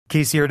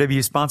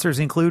KCRW sponsors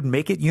include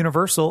Make It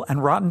Universal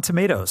and Rotten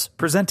Tomatoes,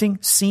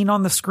 presenting Scene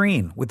on the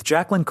Screen with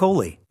Jacqueline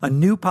Coley, a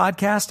new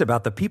podcast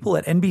about the people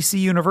at NBC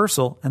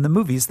Universal and the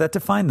movies that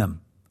define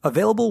them.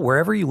 Available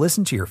wherever you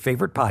listen to your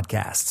favorite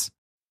podcasts.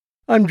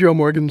 I'm Joe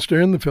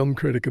Morgenstern, the film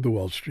critic of the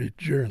Wall Street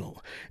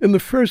Journal. In the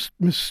first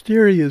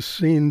mysterious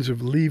scenes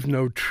of Leave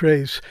No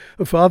Trace,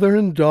 a father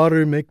and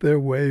daughter make their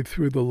way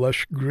through the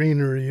lush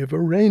greenery of a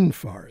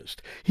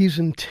rainforest. He's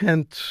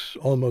intense,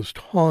 almost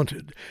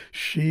haunted.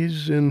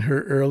 She's in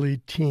her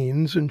early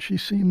teens, and she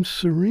seems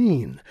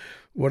serene.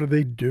 What are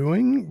they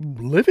doing?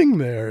 Living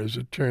there, as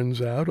it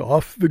turns out,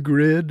 off the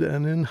grid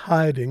and in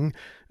hiding,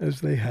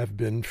 as they have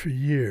been for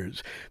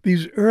years.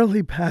 These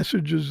early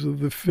passages of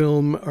the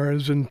film are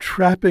as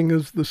entrapping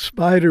as the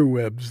spider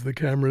webs the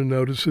camera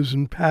notices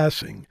in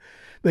passing.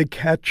 They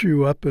catch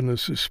you up in a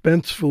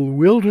suspenseful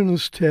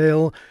wilderness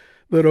tale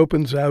that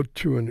opens out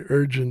to an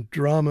urgent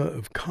drama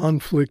of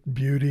conflict,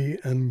 beauty,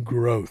 and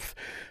growth.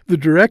 The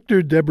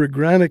director, Deborah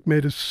Granick,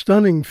 made a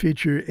stunning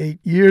feature 8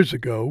 years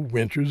ago,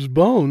 Winter's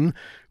Bone,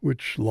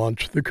 which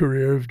launched the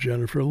career of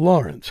Jennifer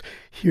Lawrence.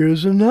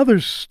 Here's another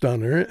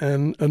stunner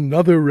and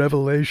another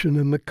revelation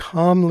in the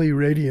calmly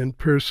radiant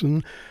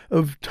person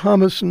of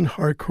Thomasin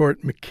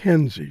Harcourt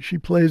Mackenzie. She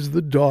plays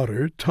the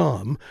daughter,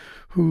 Tom,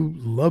 who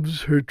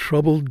loves her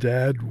troubled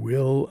dad,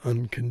 Will,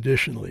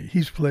 unconditionally.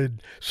 He's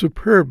played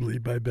superbly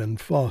by Ben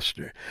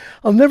Foster.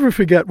 I'll never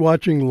forget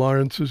watching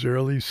Lawrence's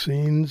early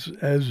scenes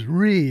as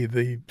Ree,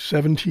 the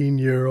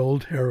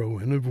 17-year-old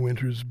heroine of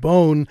Winter's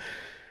Bone,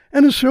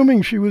 and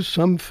assuming she was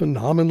some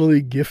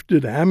phenomenally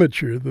gifted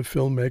amateur the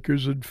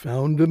filmmakers had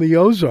found in the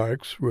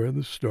Ozarks, where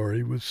the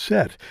story was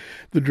set.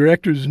 The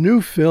director's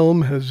new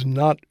film has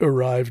not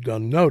arrived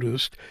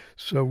unnoticed,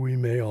 so we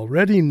may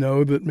already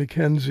know that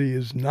Mackenzie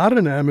is not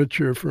an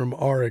amateur from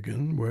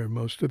Oregon, where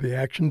most of the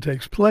action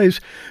takes place,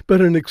 but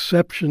an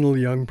exceptional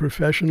young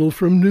professional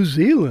from New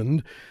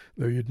Zealand,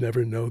 though you'd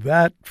never know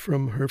that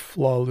from her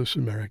flawless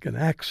American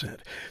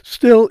accent.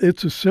 Still,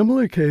 it's a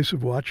similar case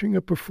of watching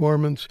a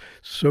performance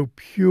so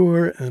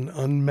pure and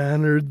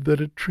unmannered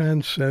that it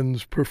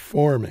transcends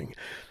performing.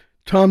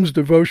 Tom's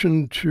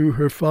devotion to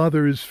her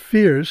father is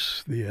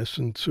fierce. The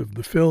essence of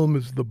the film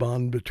is the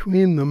bond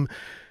between them,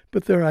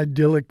 but their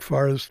idyllic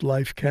forest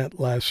life can't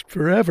last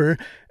forever,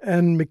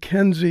 and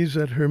Mackenzie's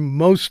at her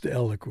most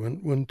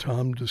eloquent when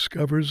Tom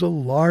discovers a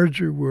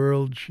larger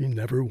world she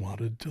never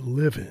wanted to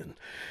live in.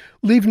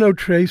 Leave No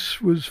Trace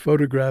was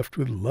photographed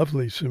with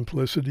lovely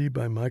simplicity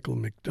by Michael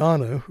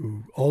McDonough,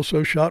 who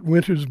also shot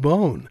Winter's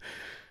Bone.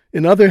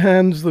 In other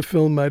hands, the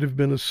film might have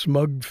been a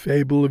smug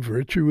fable of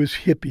virtuous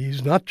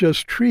hippies, not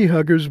just tree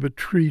huggers, but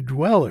tree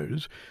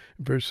dwellers,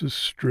 versus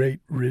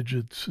straight,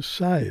 rigid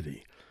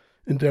society.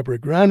 In Deborah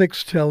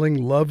Granick's telling,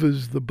 love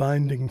is the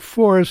binding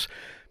force,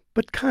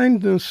 but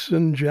kindness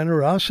and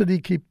generosity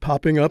keep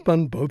popping up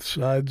on both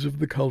sides of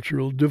the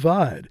cultural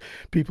divide.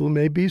 People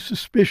may be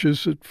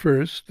suspicious at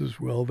first, as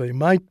well they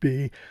might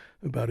be,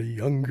 about a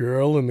young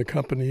girl in the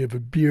company of a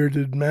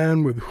bearded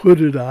man with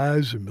hooded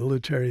eyes, a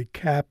military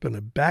cap, and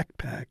a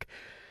backpack.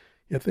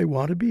 Yet they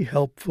want to be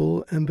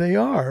helpful, and they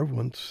are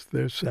once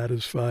they're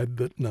satisfied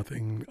that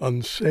nothing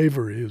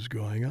unsavory is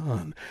going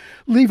on.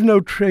 Leave No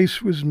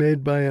Trace was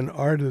made by an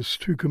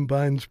artist who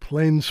combines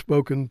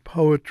plainspoken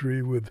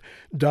poetry with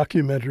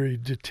documentary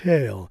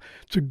detail.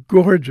 It's a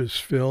gorgeous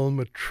film,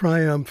 a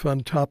triumph on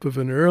top of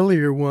an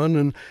earlier one,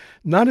 and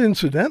not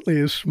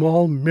incidentally a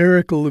small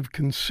miracle of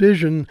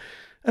concision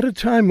at a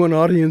time when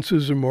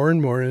audiences are more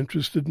and more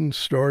interested in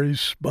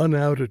stories spun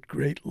out at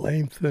great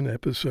length in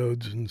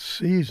episodes and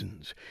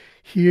seasons.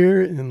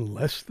 Here, in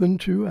less than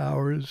 2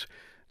 hours,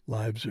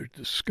 lives are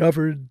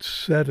discovered,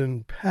 set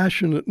in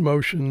passionate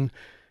motion,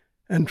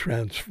 and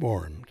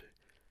transformed.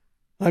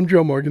 I'm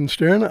Joe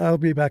Morgenstern. I'll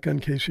be back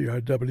on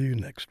KCRW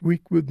next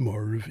week with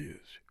more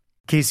reviews.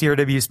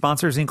 KCRW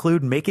sponsors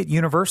include Make It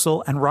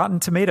Universal and Rotten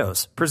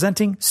Tomatoes,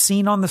 presenting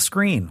Scene on the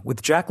Screen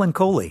with Jacqueline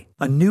Coley,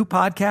 a new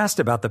podcast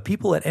about the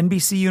people at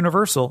NBC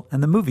Universal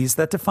and the movies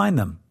that define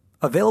them.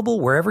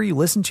 Available wherever you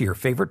listen to your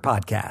favorite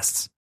podcasts.